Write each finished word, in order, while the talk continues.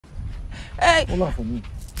Hold on for me.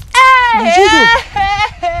 Jesus!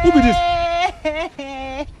 Who be this?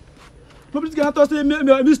 Maybe this guy thought say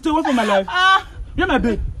me stay away from my life. You're my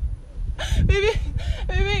babe. Baby,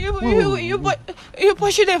 you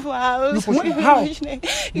push it for hours. You push it? How?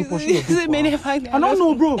 You push it. I don't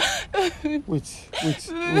know, bro.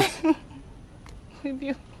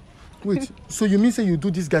 Wait. So you mean say you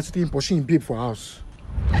do this guy to pushing babe for house?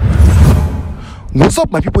 What's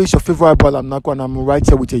up, my people? It's your favorite brother, I'm Nako, and I'm right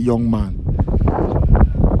here with a young man.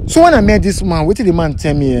 So when I met this man, what did the man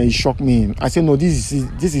tell me? He shocked me. I said, no, this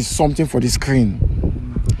is something for the screen.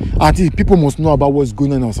 I think people must know about what's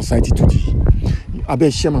going on in our society today. I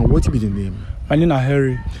bet Sherman, what will be the name? My name is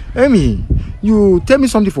Harry. Amy, you tell me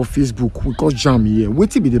something for Facebook. We call jam here.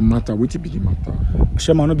 What will be the matter?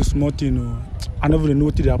 Sherman, not be small thing. No. I never really know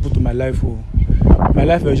what they put to my life. Oh. My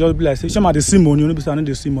life will just be like, Sherman, the same money. You know, be standing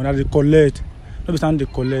the same money. They collect. Not be standing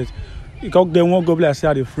they collect. You can't get one go like say I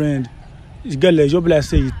had a friend. The girl just be like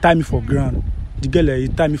say he tie me for grand. The girl he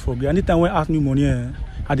tie me for grand. Anytime when I ask me money,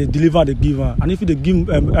 I they deliver, they give her. And if they give,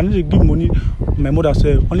 I need to give money. My mother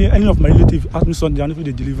said only any of my relatives ask me something, and if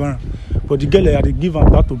they deliver. But the girl I they give her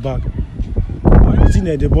back to back. The thing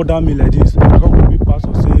they bother me like this. I go to me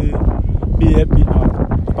pastor say, "Be help me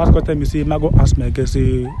out." The pastor tell me say, "I go ask my girl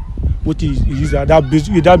say, what is that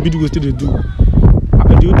bid we still they do."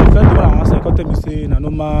 The first one I answer, he tell me say, "Na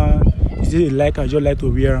normal. He say like I just like to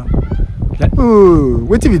wear." Like, oh,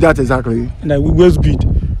 what be that exactly? Like waist bead.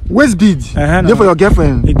 Waist bead? There for your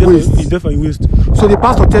girlfriend? He there for your waist. So the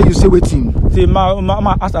pastor tell you say waiting? Say,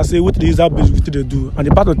 ma ask I say, what the user bead what they do? And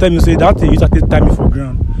the pastor tell me say, that thing user take time me for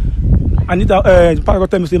ground. And the pastor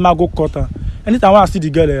tell me say, ma go cut her. Anytime when I see the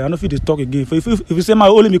girl, I don't feel they talk again. If you say, ma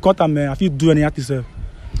only me cut her, man, I feel do any act yourself.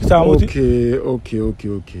 Okay.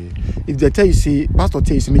 If they tell you say, pastor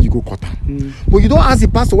tell you say, make you go cut her. But you don't ask the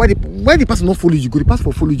pastor why the pastor not follow you go. The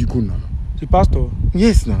pastor follow you go now. The pastor?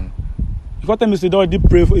 Yes, now. You can't tell me say they already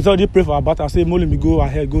pray for about. I say, let me go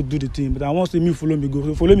ahead, go do the thing. But I want to see me follow me go.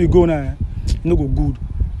 So follow me go now. No go good.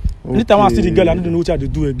 Okay. Anytime I see the girl, I don't know what I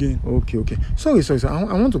do again. Okay. Sorry. I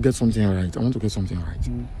want to get something right.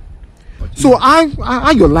 So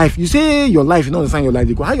how your life? You say your life, you don't understand your life.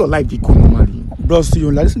 They go. How your life they go normally? Bro, see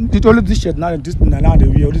your life. Only this shirt now, this now they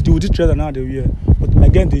wear. This shirt now they wear. But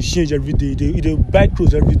again, they change every day. They buy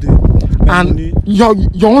clothes every day. And money. Your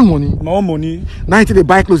own money? My own money. Now they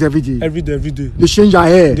buy clothes every day? Every day. They change your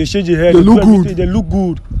hair? They change your hair. They look good? They look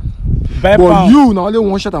good. But you now only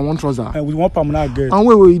one shirt and one trouser? And with one pound now get. And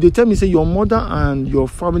wait, they tell me say your mother and your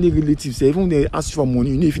family relatives, even they ask you for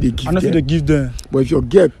money, you know if they give them? I know if they give them. But if your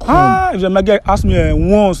girl come... if my girl ask me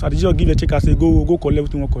once, I just give a check, I say go collect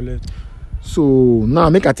everything you want collect. So now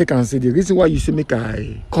make I take and say the reason why you say make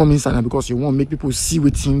I come inside now because you want to make people see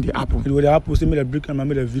what's in the happen. What the happen? Say make a break and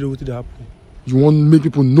make a video with the happen. You want to make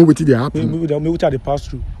people know what they happen. Maybe what they pass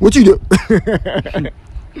through. What you do?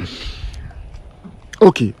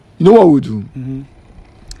 Okay, you know what we'll do?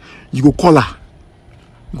 You go call her.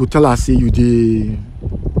 You go tell her say you the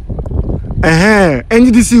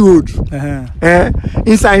NDDC road.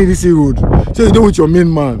 Inside NDDC road. So you know with your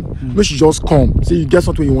main man. Make she just come. Say you get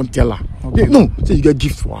something you want to tell her. Okay. No, say you get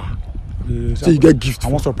gift for her. Okay, so you get gift. I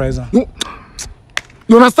want surprise her. No.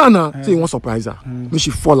 You understand now? Say you want surprise her. Make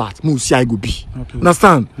she fall out. Me see how I go be. Okay.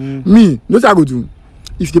 Understand? Me, you know what I go do?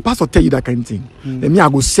 If the pastor tell you that kind of thing, then me I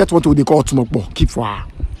go set what they call tomorrow. Keep for her.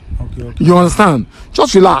 Okay. You understand?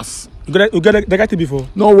 Just relax. You get the guy before?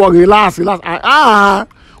 No worry, relax.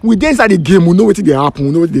 We dey inside the game, we know what they happen,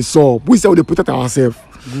 we know what they saw. We say we dey protect ourselves.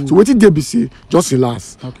 Good. So what they be say, just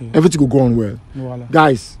relax. Okay. Everything will go on well. No,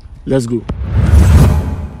 guys, let's go.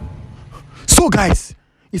 So guys,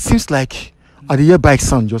 it seems like I hear bike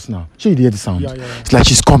sound just now. She hear the sound. Yeah. It's like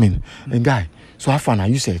she's coming. And guy, so how far now?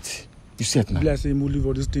 You said now. Let's say you leave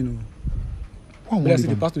all this thing. Let's say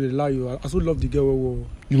the pastor they lie you. I so love the girl.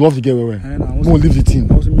 You love the girl where? No, leave the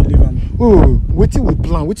thing. I also me leave her. Oh, what we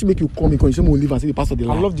plan? What make you come because you say leave and say the pastor they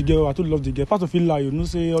lie? I love the girl. I too love the girl. Pastor feel lie. You know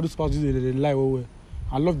say all these pastors they lie.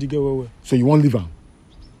 I love the girl. So you won't leave her?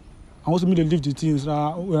 I want me to leave the things.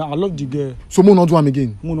 I love the girl. So mo not do am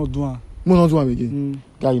again? Mo not do am.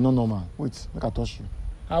 Guy, you not normal. Wait, make I touch you.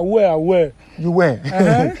 I wear. You wear?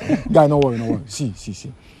 Guy, no worry. See.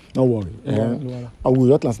 No worry. I will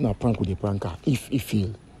not last a prank with the pranker. If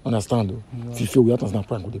fail. Understand though? Yeah. If you feel we have to stand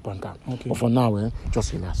prank with the pranker. Okay. But for now,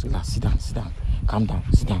 just relax. Sit down. Calm down.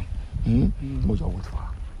 Sit down. What you wait for her?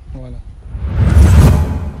 Voilà.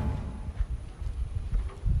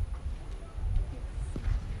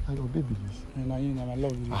 Hello, baby. I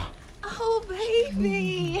love you. Oh,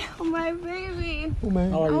 baby. Oh, my baby. Oh,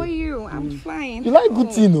 man. How are you? I'm fine. You like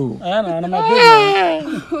good thing, though? I'm my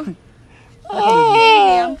baby.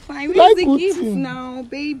 I'm fine. You like the Good gift thing. now,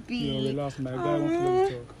 baby. Yeah, relax, my guy. Won't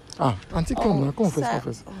play talk. Ah, auntie, come now. Come first, sir. come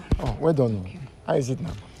first. Oh, well done. Okay. How is it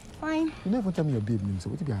now? Fine. You never tell me your babe name, so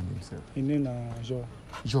what do you her name, sir? His name Joy.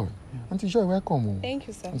 Joy. Auntie Joy, welcome. Oh. Thank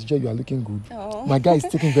you, sir. Auntie Joy, you are looking good. Oh. My guy is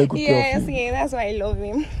taking very good care Yes, of you. yeah, that's why I love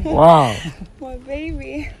him. Wow. My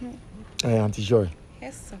baby. Auntie Joy.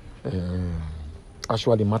 Yes, sir.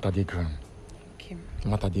 Actually, matter dey grand. Okay.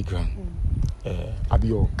 Matter dey grand. I be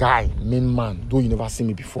your guy, main man, though you never see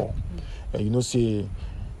me before. You know, say,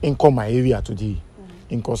 ain't come my area today.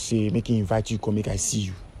 Ain't come say, make him invite you, come make I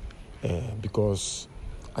see you. Because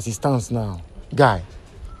as it stands now, guy,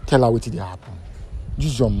 tell her what did happen.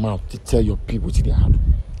 Use your mouth to tell your people what did happen.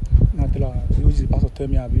 Now tell her, which the pastor tell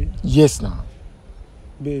me, Abi, Yes, now.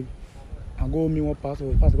 babe, I go meet one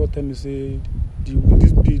pastor. The pastor go tell me, say,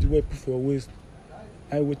 this bead where put for your waist.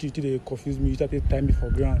 I wait till they confuse me. You start to tie me for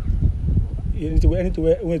ground. Anything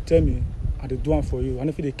when tell me, I dey do one for you. I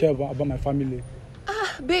don't feel they care about my family.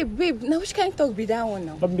 Ah, babe. Now which kind of talk be that one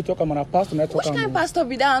now? Not me talk, I'm a pastor. I talk. Which kind of pastor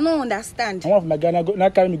be that? I don't understand. And one of my guys now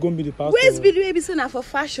carry me go be the pastor. Where's be the baby son for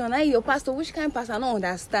fashion? Now your pastor, which kind of pastor? I don't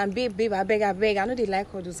understand. Babe, I beg. I know they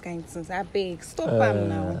like all those kind of things. I beg. Stop am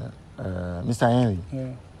now. Mr. Henry,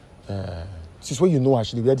 Yeah. since when you know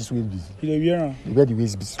actually wear this waist busy. He dey wear am. You wear the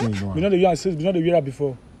waist busy when you know. We know the wear am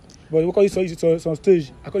before. But because you saw it on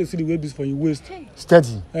stage, I couldn't see the waist for your waist. Hey,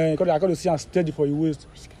 Steady. I couldn't see am steady for your waist.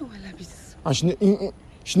 which kind of wahala be this? And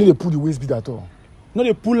she know they pull the waist bead at all. No,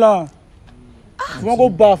 they pull am. If you want go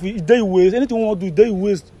bath, you dey your waist. Anything you want to do, dey your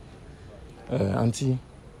waist. Auntie,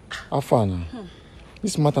 how far now?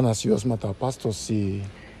 This matter na serious matter. Pastor say,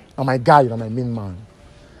 and my guy, you are my main man.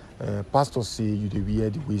 Pastor say you dey wear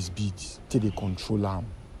the waist bead till they control am.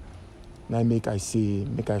 Now make I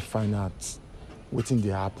find out wetin dey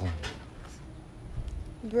happen.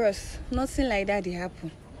 Bros, nothing like that dey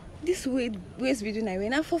happen. This waist be doing na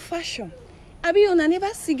wear for fashion. Abi una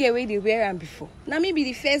never see girl wey dey wear am before. Na me be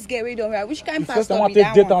the first girl wey don wear. Which kind The first time pastor I be take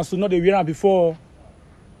that date one? and so no dey wear am before.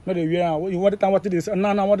 No dey wear am. You want the time what they say?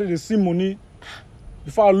 Now what they see money.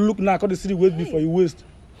 Before I look now, I couldn't see the waist before your waist.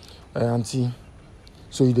 Auntie,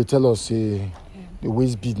 so you dey tell us say the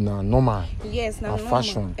waist bead na normal. Yes, na Na normal.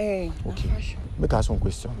 fashion. Na Okay. fashion. Make I ask one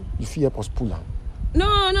question. You fit help us pull am?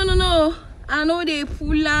 No. I know they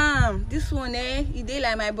pull am. This one, e dey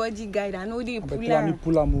like my body guide. I know they But pull tell me am.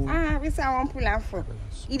 pull am. Ah, which I want pull am for?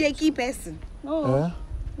 E dey keep person. No,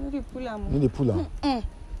 no dey pull am. No dey pull am.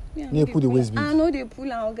 Yeah, No dey pull the waist bead. I know they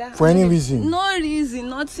pull am, oga. For any reason? No reason.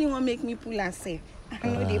 Nothing wan make me pull am sef. I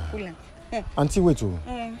know they pull am. Auntie, wait oh.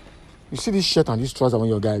 You see this shirt and this trouser when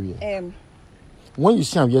your guy wear? When you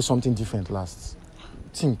see him wear something different last,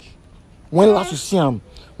 think. When last you see him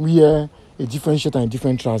wear a different shirt and a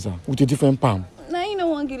different trouser with a different palm? Now you no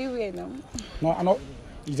wan get it wear now. No, I know.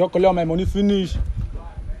 You just collect all my money finish.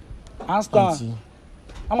 Understand? Auntie,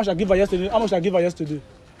 How much I give her yesterday?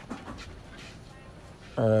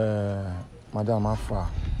 Madam Afa,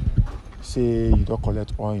 say you don't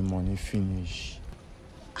collect all your money finish.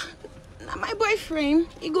 Na my boyfriend,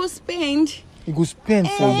 he go spend. You go spend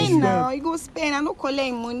for this. Now he go spend. I no collect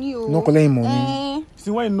him money. Oh. No collect him money.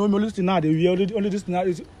 See when you know me, only this thing now they wear only this thing now.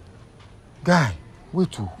 Guy,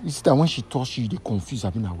 wait oh. You see that when she touch you, they confuse.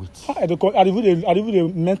 I mean, I wait. I even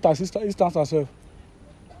the mental assistance herself.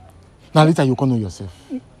 Now later you can know yourself.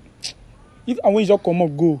 If and when you just come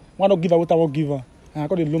up go, why not give her what I want give her? And I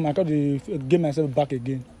got the loan, I got the get myself back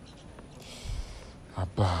again.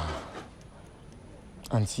 Abba,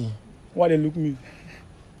 Auntie, Why they look me?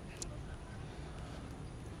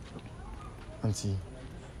 Auntie,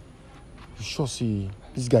 you sure see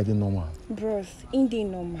this guy dey normal? Bros, in dey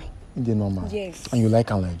normal. He dey normal. Yes. And you like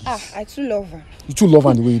him like this? I too love him. You too love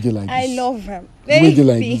him the way you dey like this. I love him. The way you dey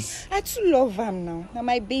like this. I too love him now. Now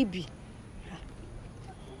my baby.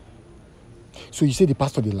 So you say the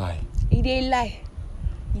pastor dey lie? He dey lie.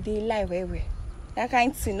 He dey lie well. That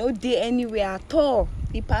kind of thing no dey anywhere at all.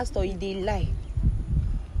 The pastor, he dey lie.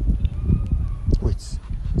 Wait,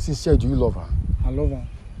 sincere, do you love her? I love her.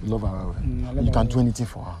 You love her well. I love You her can do well. anything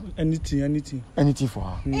for her. Anything. Anything for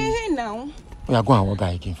her. Now. We are going to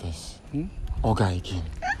Oga again first. Oga again.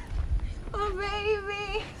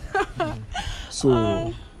 Oh baby.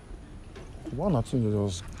 So, one or two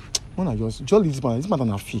just leave this man. This man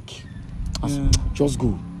na fake. Just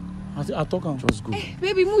go. I talk am. Just go.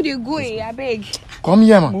 Baby, move dey go, I beg. Come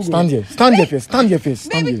here, man. Move Stand on. here. Stand here first. Stand here first.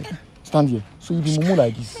 Stand here. Stand here. So you be mumu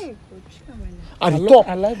like this. At the top.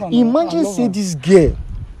 I like her now. Imagine I love say her. this girl,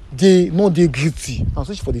 they guilty. And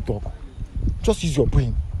so she for the talk. Just use your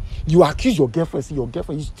brain. You accuse your girlfriend. See your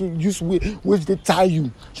girlfriend. You still use ways they tie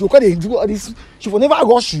you. She will call they do all this. She will never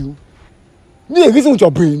rush you. You need a reason with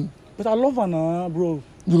your brain. But I love her now, bro.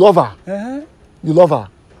 You love her. Uh-huh. You love her.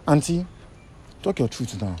 Auntie, talk your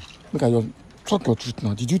truth now. Make I just talk your truth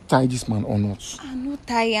now. Did you tie this man or not? I no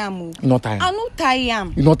tie am. You not tie him. I no tie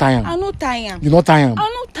am. You not tie him. I no tie am. You not tie him. I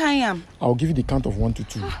no tie am. I'll give you the count of 1 to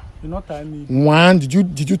 2. You not tie me. 1,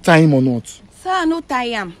 did you tie him or not? Sir, I no tie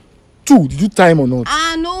am. 2, did you tie him or not?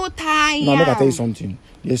 I no tie am. Now make I tell you something.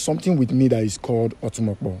 There's something with me that is called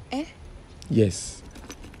Otumokbo. Eh? Yes.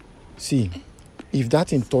 See, if that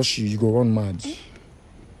thing touch you, you go run mad.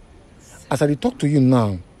 As I dey talk to you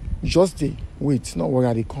now, just dey wait, not worry,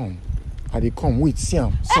 I dey come. Wait, see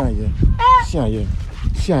am here. See am here.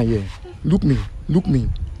 See am here. Look me.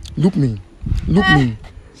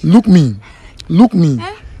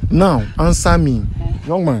 Now, answer me.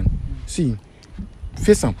 Young man, see.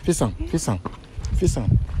 Face am.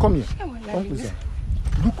 Come here. Come closer.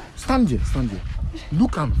 Look, stand here.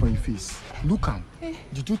 Look am for your face. Look am.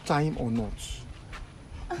 Did you tie him or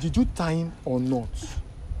not?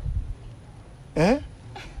 Eh?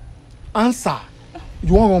 Answer.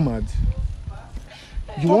 You want to run mad?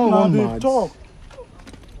 You want to run mad? Talk.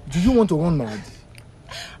 Do you want to run mad?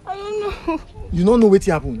 I don't know. You don't know what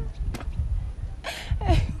happened?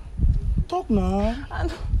 Talk now.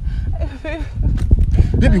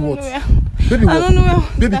 Baby what? I Baby what? don't know.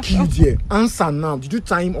 Baby kill you there. Answer now. Did you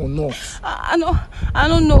tie him or not? I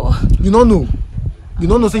don't know. You don't know. You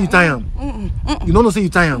don't know say you tie him. You don't know say you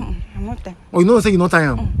tie him. I'm not there. Or you don't know say you not tie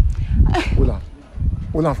him.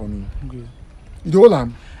 Hold on for me. Okay. You do hold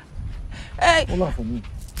on. Hey. Hold on for me.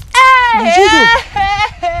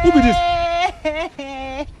 Who be this?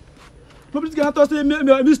 Maybe this guy thought say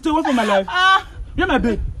me stay away from my life. You're my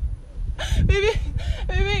babe. Baby,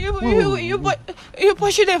 you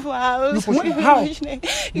push it for hours. You push it? How?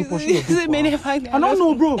 You push it for I don't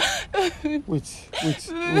know, bro. Wait.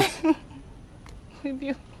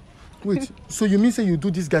 So you mean say you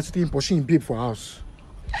do this guy to him pushing babe for house?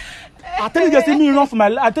 I tell you guys, say me run for my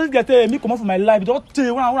life. I tell you guys, say me come out for my life. Don't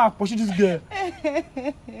tell when I pursue this girl.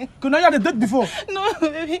 Cause now you had a date before. No,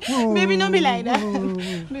 baby, baby, don't be like that.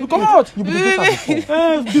 You come out. You be the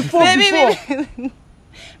dater before. Before.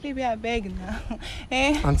 Baby, I beg now.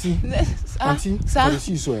 Auntie, sir? I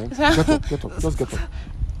see you so. Get up. Just get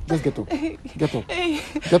up.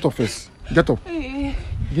 Get up first. Get up.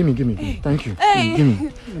 Give me. Thank you. Hey. Give me.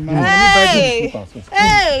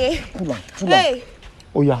 Hey. Pull on. Hey.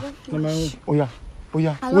 Oh yeah.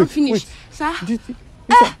 I don't finish. Wait. Sir?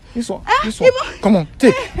 This one. Come on,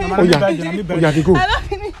 take. Oh yeah, they go. I don't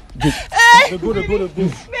finish. They go. Baby, let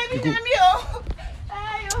me go.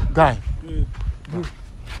 Guy.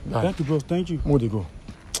 Thank you, bro. Thank you. More they go.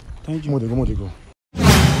 Thank you. More they go.